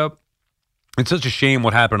matchup. It's such a shame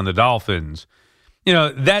what happened to the Dolphins.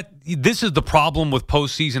 This is the problem with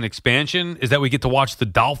postseason expansion, is that we get to watch the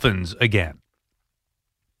Dolphins again.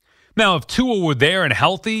 Now, if Tua were there and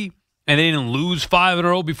healthy and they didn't lose 5 in a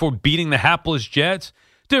row before beating the hapless Jets,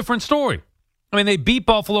 different story. I mean, they beat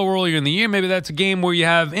Buffalo earlier in the year. Maybe that's a game where you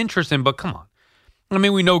have interest in, but come on. I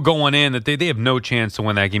mean, we know going in that they have no chance to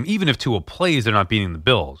win that game. Even if Tua plays, they're not beating the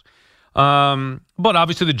Bills. But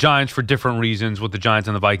obviously the Giants for different reasons with the Giants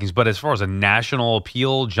and the Vikings. But as far as a national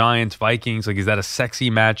appeal, Giants, Vikings, like, is that a sexy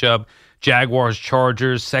matchup? Jaguars,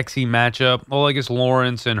 Chargers, sexy matchup. Well, I guess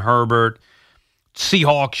Lawrence and Herbert.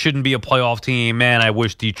 Seahawks shouldn't be a playoff team. Man, I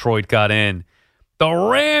wish Detroit got in. The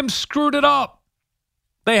Rams screwed it up.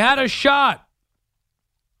 They had a shot.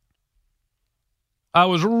 I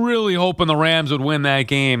was really hoping the Rams would win that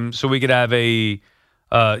game so we could have a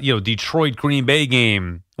Detroit-Green Bay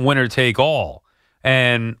game, winner take all.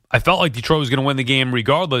 And I felt like Detroit was going to win the game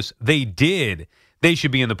regardless. They did. They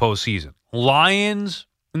should be in the postseason. Lions,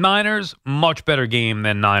 Niners, much better game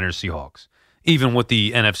than Niners-Seahawks, even with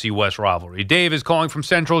the NFC West rivalry. Dave is calling from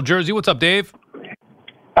Central Jersey. What's up, Dave?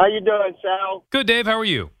 How you doing, Sal? Good, Dave. How are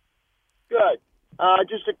you? Good.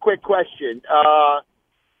 Just a quick question.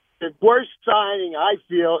 The worst signing, I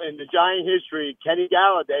feel, in the Giant history, Kenny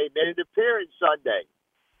Galladay, made an appearance Sunday.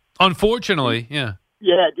 Unfortunately, yeah.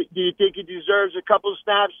 Yeah. Do you think he deserves a couple of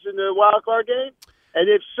snaps in the wild card game? And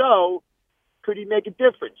if so, could he make a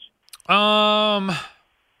difference? Let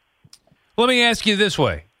me ask you this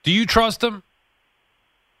way. Do you trust him?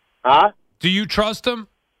 Huh? Do you trust him?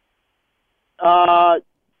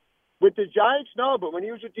 With the Giants, no, but when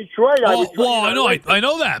he was with Detroit, I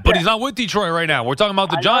know that, but he's not with Detroit right now. We're talking about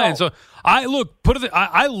the Giants. So I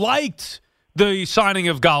liked the signing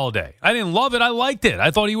of Galladay. I didn't love it. I liked it. I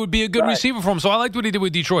thought he would be a good receiver for him, so I liked what he did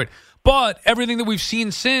with Detroit. But everything that we've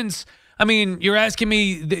seen since, I mean, you're asking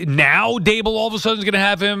me now Dable all of a sudden is going to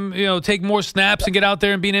have him, take more snaps and get out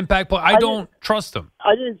there and be an impact player. I don't trust him.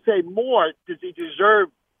 I didn't say more. Does he deserve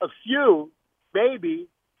a few? Maybe,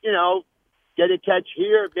 get a catch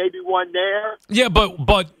here, maybe one there. Yeah,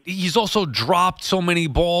 but he's also dropped so many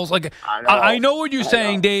balls. Like, I know what you're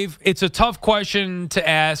saying, Dave. It's a tough question to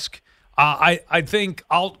ask. I think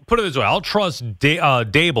I'll put it this way. I'll trust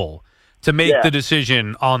Dable to make the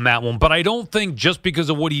decision on that one. But I don't think just because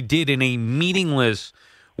of what he did in a meaningless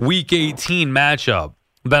Week 18 matchup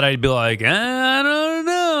that I'd be like, I don't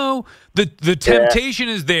know. The temptation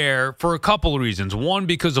is there for a couple of reasons. One,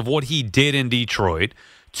 because of what he did in Detroit.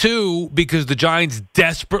 Two, because the Giants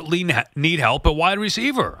desperately need help at wide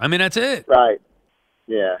receiver. I mean, that's it. Right.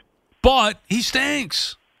 Yeah. But he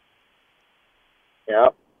stinks.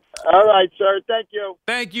 Yep. All right, sir. Thank you.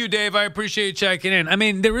 Thank you, Dave. I appreciate you checking in. I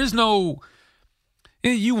mean, there is no –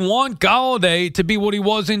 you want Galladay to be what he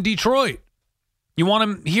was in Detroit. You want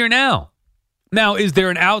him here now. Now, is there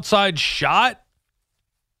an outside shot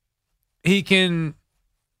he can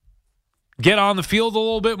get on the field a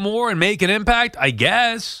little bit more and make an impact? I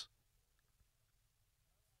guess.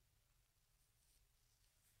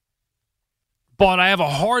 But I have a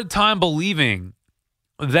hard time believing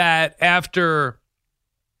that after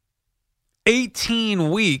 18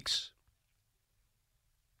 weeks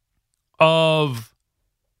of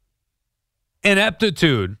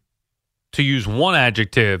ineptitude, to use one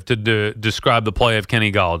adjective to describe the play of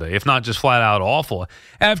Kenny Golladay, if not just flat out awful.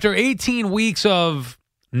 After 18 weeks of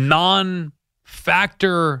non-factor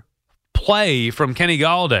play from Kenny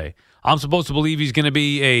Golladay, I'm supposed to believe he's going to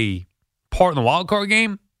be a part in the wild card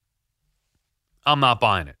game? I'm not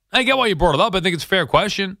buying it. I get why you brought it up. I think it's a fair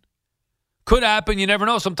question. Could happen. You never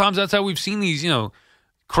know. Sometimes that's how we've seen these,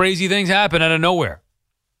 crazy things happen out of nowhere.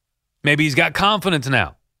 Maybe he's got confidence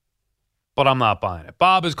now. But I'm not buying it.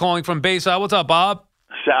 Bob is calling from Bayside. What's up, Bob?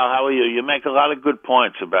 Sal, how are you? You make a lot of good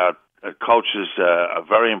points about coaches are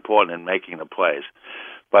very important in making the plays.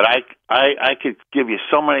 But I could give you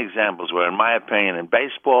so many examples where, in my opinion, in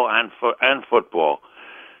baseball and football,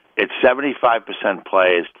 it's 75%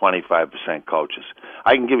 players, 25% coaches.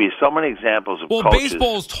 I can give you so many examples of coaches. Well,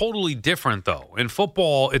 baseball is totally different, though. In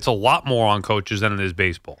football, it's a lot more on coaches than it is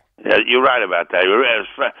baseball. Yeah, you're right about that. As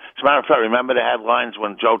a matter of fact, remember the headlines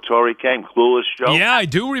when Joe Torre came, Clueless Joe? Yeah, I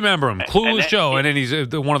do remember him, Clueless Joe, and then he's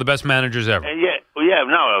one of the best managers ever.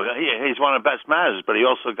 He's one of the best managers, but he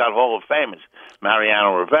also got Hall of Famers.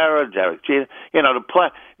 Mariano Rivera, Derek Jeter.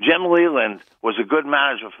 Jim Leland was a good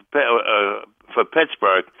manager for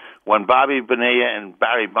Pittsburgh when Bobby Bonilla and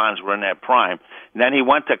Barry Bonds were in their prime. And then he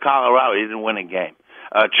went to Colorado. He didn't win a game.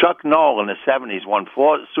 Chuck Noll in the 70s won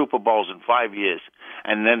 4 Super Bowls in 5 years.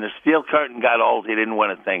 And then the steel curtain got old. He didn't win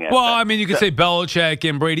a thing. Well, I mean, you could say Belichick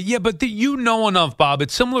and Brady. Yeah, but you know enough, Bob.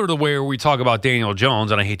 It's similar to where we talk about Daniel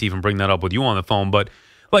Jones, and I hate to even bring that up with you on the phone, but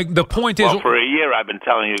the point is... Well, for a year I've been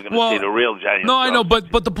telling you you're going to see the real Daniel Jones. No, I know,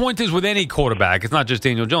 but the point is with any quarterback, it's not just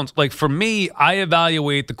Daniel Jones. For me, I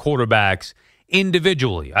evaluate the quarterbacks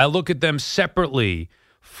individually. I look at them separately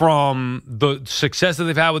from the success that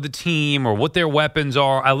they've had with the team or what their weapons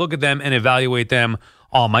are. I look at them and evaluate them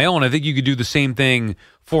on my own. I think you could do the same thing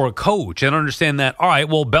for a coach and understand that, all right,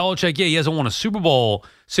 well, Belichick, he hasn't won a Super Bowl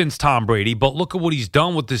since Tom Brady, but look at what he's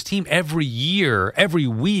done with this team every year, every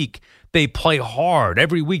week. They play hard.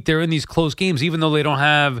 Every week they're in these close games, even though they don't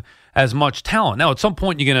have as much talent. Now, at some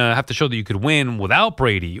point, you're going to have to show that you could win without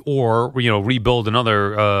Brady or, rebuild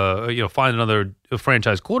another, find another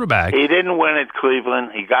franchise quarterback. He didn't win at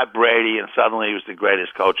Cleveland. He got Brady, and suddenly he was the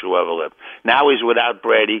greatest coach who ever lived. Now he's without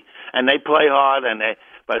Brady, and they play hard,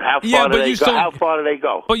 but how far do they go? How far do they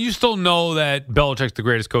go? But you still know that Belichick's the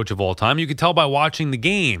greatest coach of all time. You can tell by watching the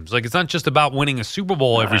games. It's not just about winning a Super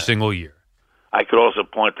Bowl every single year. I could also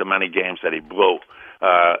point to many games that he blew.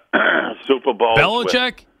 Super Bowl.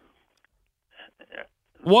 Belichick?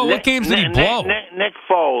 What games did he blow? Nick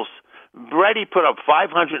Foles. Brady put up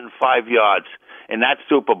 505 yards in that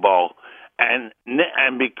Super Bowl, and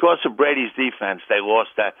because of Brady's defense, they lost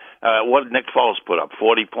that. What did Nick Foles put up?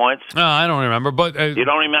 40 points? No, I don't remember. But you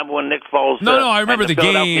don't remember when Nick Foles? No, I remember the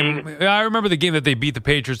game. I remember the game that they beat the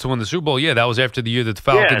Patriots to win the Super Bowl. Yeah, that was after the year that the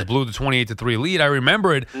Falcons blew the 28-3 lead. I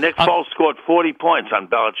remember it. Nick Foles scored 40 points on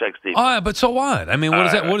Belichick's defense. Oh, but so what? I mean,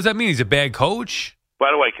 what does that mean? He's a bad coach? By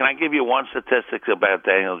the way, can I give you one statistic about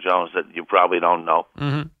Daniel Jones that you probably don't know?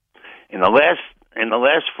 Mm-hmm. In the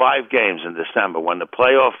last 5 games in December, when the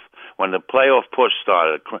playoff push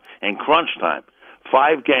started in crunch time,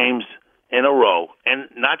 5 games in a row, and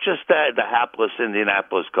not just the hapless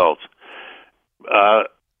Indianapolis Colts.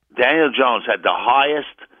 Daniel Jones had the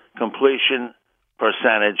highest completion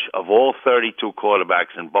percentage of all 32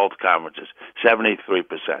 quarterbacks in both conferences, 73%.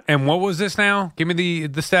 And what was this now? Give me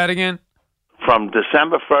the stat again. From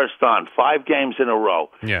December 1st on, 5 games in a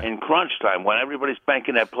row. Yeah. In crunch time, when everybody's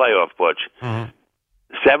banking their playoff push, mm-hmm.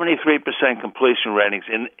 73% completion ratings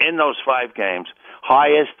in those 5 games,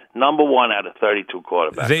 highest, number 1 out of 32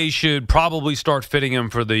 quarterbacks. They should probably start fitting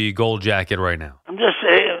him for the gold jacket right now. I'm just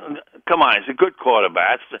saying, come on, he's a good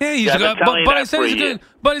quarterback. Yeah, he's a good, but I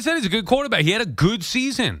said he's a good quarterback. He had a good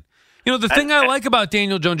season. The thing I like about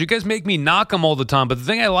Daniel Jones, you guys make me knock him all the time, but the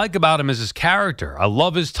thing I like about him is his character. I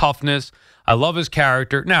love his toughness. I love his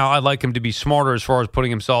character. Now, I'd like him to be smarter as far as putting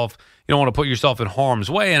himself, you don't want to put yourself in harm's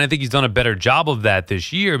way, and I think he's done a better job of that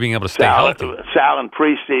this year, being able to stay healthy. Sal, in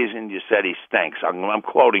preseason, you said he stinks. I'm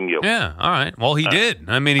quoting you. Yeah, all right. Well, he did.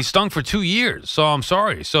 I mean, he stunk for 2 years, so I'm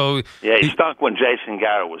sorry. So yeah, he stunk when Jason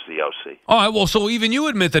Garrett was the OC. All right, well, so even you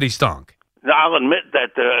admit that he stunk. No, I'll admit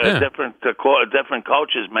that different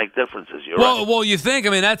coaches make differences. You're right. Well, you think. I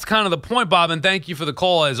mean, that's kind of the point, Bob, and thank you for the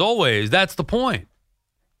call as always. That's the point.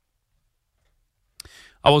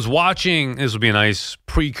 I was watching, this will be a nice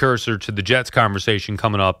precursor to the Jets conversation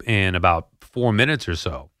coming up in about 4 minutes or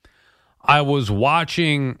so. I was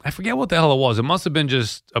watching, I forget what the hell it was. It must have been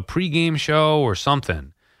just a pregame show or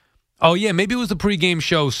something. Oh, yeah, maybe it was the pregame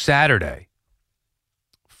show Saturday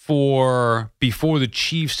before the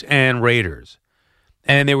Chiefs and Raiders.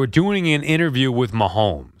 And they were doing an interview with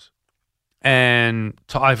Mahomes. And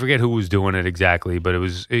I forget who was doing it exactly, but it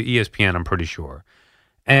was ESPN, I'm pretty sure.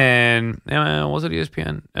 And was it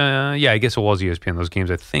ESPN? Yeah, I guess it was ESPN. Those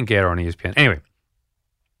games, I think, aired on ESPN. Anyway,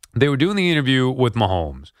 they were doing the interview with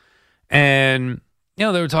Mahomes. And, they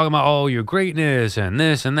were talking about, your greatness and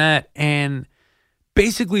this and that. And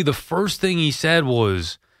basically the first thing he said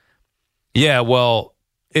was, yeah, well,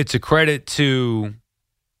 it's a credit to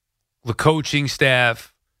the coaching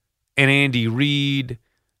staff and Andy Reid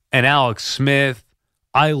and Alex Smith.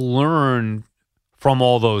 I learned from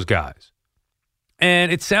all those guys.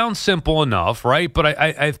 And it sounds simple enough, right? But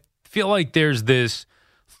I feel like there's this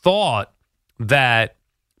thought that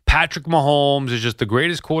Patrick Mahomes is just the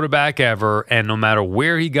greatest quarterback ever, and no matter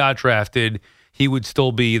where he got drafted, he would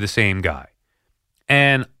still be the same guy.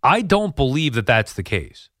 And I don't believe that that's the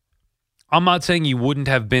case. I'm not saying he wouldn't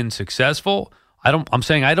have been successful. I'm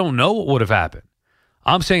saying I don't know what would have happened.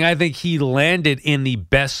 I'm saying I think he landed in the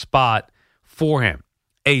best spot for him,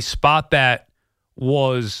 a spot that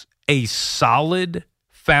was a solid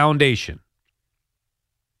foundation.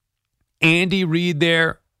 Andy Reid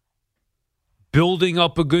there, building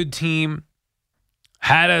up a good team,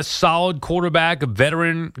 had a solid quarterback, a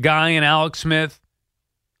veteran guy in Alex Smith.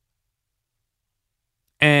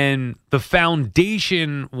 And the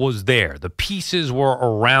foundation was there. The pieces were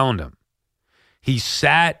around him. He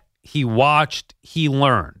sat, he watched, he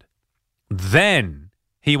learned. Then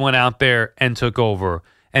he went out there and took over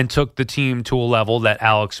and took the team to a level that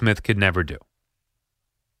Alex Smith could never do.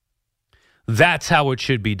 That's how it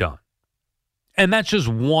should be done. And that's just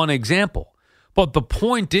one example. But the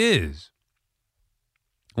point is,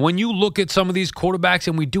 when you look at some of these quarterbacks,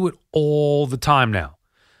 and we do it all the time now,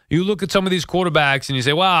 you look at some of these quarterbacks and you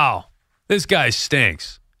say, wow, this guy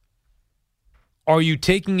stinks. Are you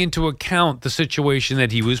taking into account the situation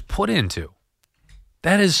that he was put into?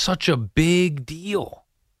 That is such a big deal.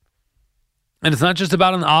 And it's not just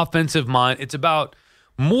about an offensive mind. It's about,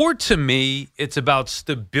 more to me, it's about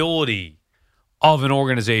stability of an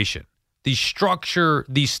organization. The structure,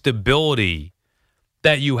 the stability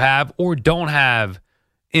that you have or don't have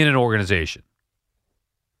in an organization.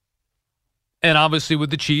 And obviously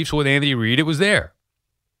with the Chiefs, with Andy Reid, it was there.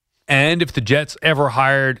 And if the Jets ever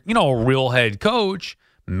hired, a real head coach,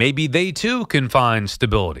 maybe they too can find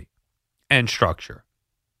stability and structure.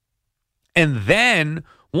 And then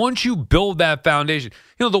once you build that foundation,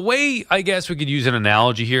 the way, I guess we could use an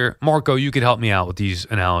analogy here. Marco, you could help me out with these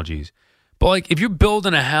analogies. But like if you're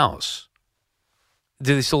building a house,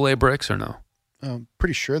 do they still lay bricks or no? I'm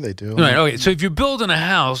pretty sure they do. Right, okay. So if you're building a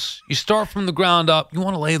house, you start from the ground up, you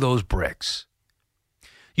want to lay those bricks.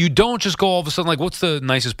 You don't just go all of a sudden, like, what's the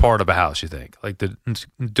nicest part of a house, you think? Like the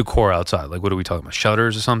decor outside. Like, what are we talking about?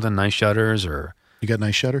 Shutters or something? Nice shutters? Or you got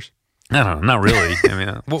nice shutters? I don't know. Not really. I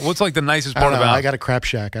mean, what's like the nicest part of a house? I got a crap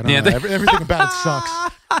shack. I don't know. Everything about it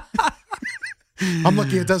sucks. I'm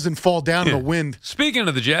lucky it doesn't fall down in the wind. Speaking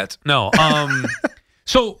of the Jets, no.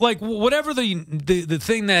 So, like, whatever the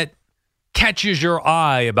thing that catches your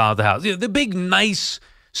eye about the house, the big, nice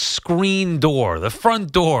screen door, the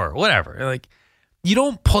front door, whatever. Like, you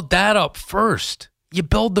don't put that up first. You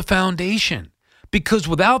build the foundation. Because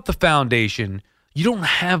without the foundation, you don't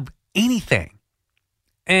have anything.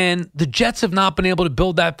 And the Jets have not been able to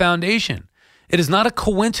build that foundation. It is not a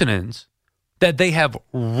coincidence that they have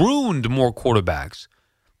ruined more quarterbacks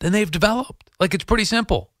than they've developed. Like, it's pretty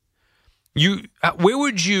simple. Where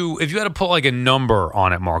would you, if you had to put like a number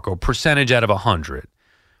on it, Marco, percentage out of 100,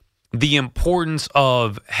 the importance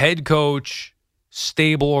of head coach,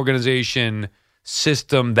 stable organization,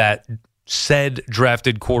 system that said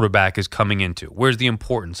drafted quarterback is coming into? Where's the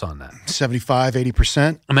importance on that? 75,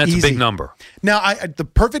 80%. And that's Easy. a big number. Now, the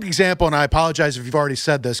perfect example, and I apologize if you've already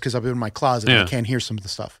said this because I've been in my closet and I can't hear some of the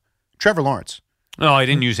stuff. Trevor Lawrence. No, I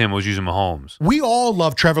didn't use him. I was using Mahomes. We all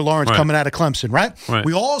love Trevor Lawrence coming out of Clemson, right? Right.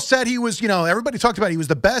 We all said he was, everybody talked about he was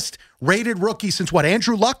the best rated rookie since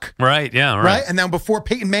Andrew Luck? Right, yeah, right. And then before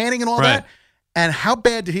Peyton Manning and all that. And how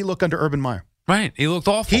bad did he look under Urban Meyer? Right, he looked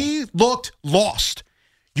awful. He looked lost.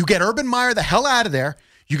 You get Urban Meyer the hell out of there.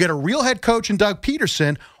 You get a real head coach in Doug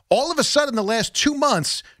Peterson. All of a sudden, the last 2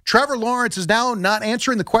 months, Trevor Lawrence is now not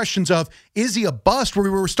answering the questions of, is he a bust? Where we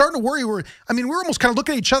were starting to worry. We were almost kind of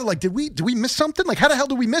looking at each other like, did we miss something? Like, how the hell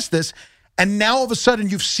did we miss this? And now all of a sudden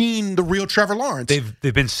you've seen the real Trevor Lawrence.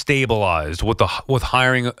 They've been stabilized with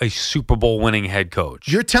hiring a Super Bowl winning head coach.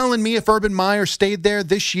 You're telling me if Urban Meyer stayed there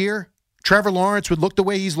this year, Trevor Lawrence would look the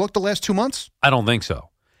way he's looked the last 2 months? I don't think so.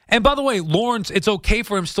 And by the way, Lawrence, it's okay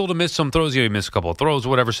for him still to miss some throws. He missed a couple of throws,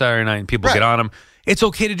 whatever, Saturday night, and people get on him. It's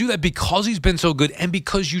okay to do that because he's been so good and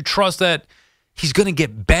because you trust that he's going to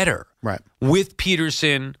get better with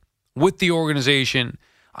Peterson, with the organization.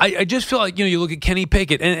 I just feel like, you look at Kenny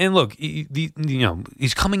Pickett, and look,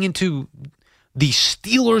 he's coming into the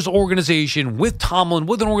Steelers organization with Tomlin,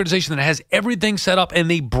 with an organization that has everything set up, and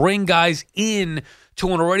they bring guys in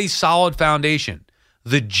to an already solid foundation.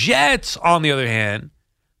 The Jets, on the other hand,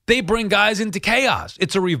 they bring guys into chaos.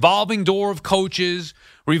 It's a revolving door of coaches,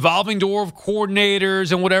 revolving door of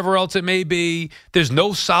coordinators, and whatever else it may be. There's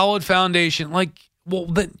no solid foundation.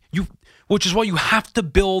 Which is why you have to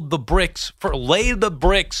build the bricks, lay the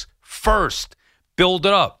bricks first, build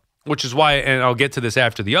it up. Which is why, and I'll get to this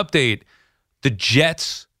after the update, the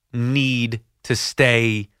Jets need to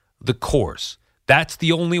stay the course. That's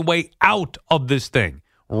the only way out of this thing.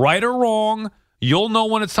 Right or wrong, you'll know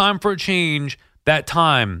when it's time for a change. That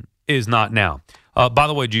time is not now. By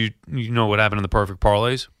the way, do you know what happened in the perfect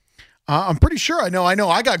parlays? I'm pretty sure I know.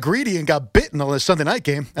 I got greedy and got bit in the Sunday night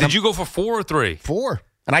game. Did you go for 4 or 3? 4.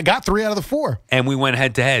 And I got 3 out of the 4. And we went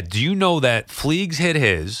head-to-head. Do you know that Fleegs hit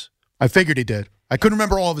his? I figured he did. I couldn't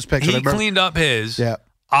remember all of his picks. He cleaned up his. Yeah.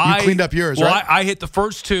 You cleaned up yours, right? I hit the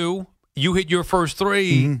first 2. You hit your first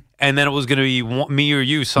 3. And then it was going to be me or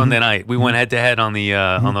you Sunday night. We went head-to-head on the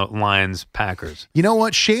Lions-Packers. You know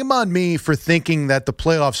what? Shame on me for thinking that the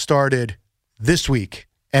playoffs started this week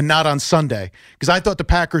and not on Sunday, because I thought the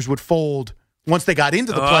Packers would fold once they got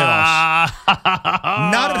into the playoffs.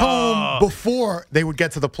 Not at home before they would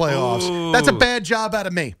get to the playoffs. Ooh. That's a bad job out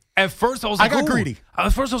of me. At first, I was like, I got greedy.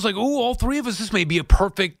 At first, I was like, all 3 of us, this may be a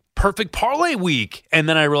perfect parlay week. And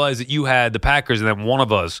then I realized that you had the Packers and then one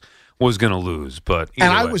of us was going to lose. But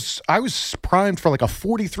I was primed for like a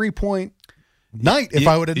 43-point night if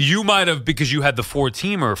I would have. You might have, because you had the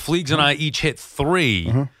 4-teamer. Fleegs and I each hit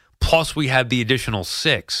 3, plus we had the additional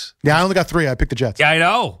 6. Yeah, I only got 3. I picked the Jets. Yeah, I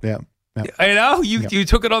know. Yeah. I know. You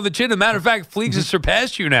took it on the chin. As a matter of fact, Fleegs has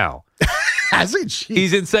surparsed you now. Has he? Jeez.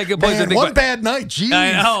 He's in second place. Man, one bad night. Jeez.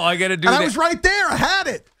 I know. I got to do that. I was right there. I had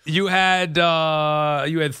it. You had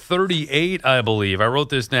 38, I beleave. I wrote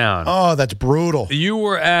this down. Oh, that's brutal. You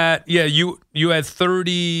were at you had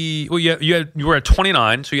 30. Well, you were at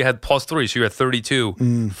 29, so you had plus 3, so you had 32.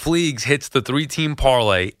 Fleegs hits the 3-team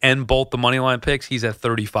parlay and both the money line picks. He's at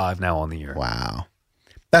 35 now on the year. Wow.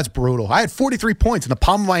 That's brutal. I had 43 points in the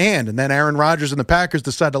palm of my hand, and then Aaron Rodgers and the Packers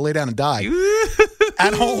decided to lay down and die.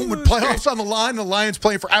 At home with playoffs on the line, and the Lions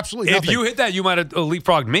playing for absolutely nothing. If you hit that, you might have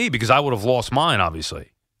leapfrogged me because I would have lost mine,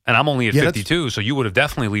 obviously. And I'm only at 52, so you would have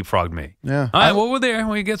definitely leapfrogged me. Yeah. All right, well, we're there.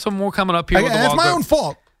 We get some more coming up here. It's my own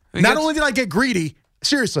fault. Not only did I get greedy,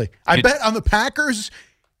 seriously, I bet on the Packers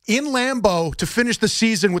in Lambeau to finish the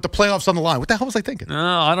season with the playoffs on the line. What the hell was I thinking?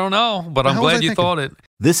 No, I don't know, but I'm glad you thought it.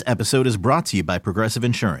 This episode is brought to you by Progressive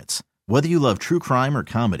Insurance. Whether you love true crime or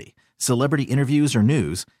comedy, celebrity interviews or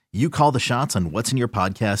news, you call the shots on what's in your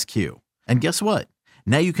podcast queue. And guess what?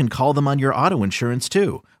 Now you can call them on your auto insurance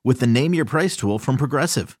too with the Name Your Price tool from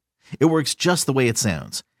Progressive. It works just the way it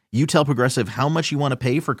sounds. You tell Progressive how much you want to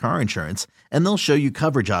pay for car insurance, and they'll show you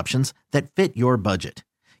coverage options that fit your budget.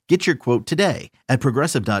 Get your quote today at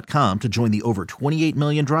Progressive.com to join the over 28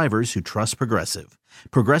 million drivers who trust Progressive.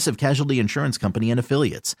 Progressive Casualty Insurance Company and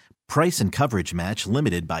Affiliates. Price and coverage match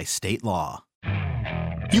limited by state law.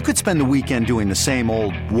 You could spend the weekend doing the same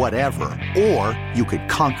old whatever, or you could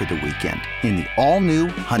conquer the weekend in the all-new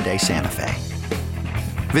Hyundai Santa Fe.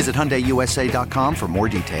 Visit HyundaiUSA.com for more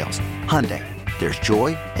details. Hyundai, there's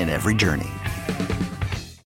joy in every journey.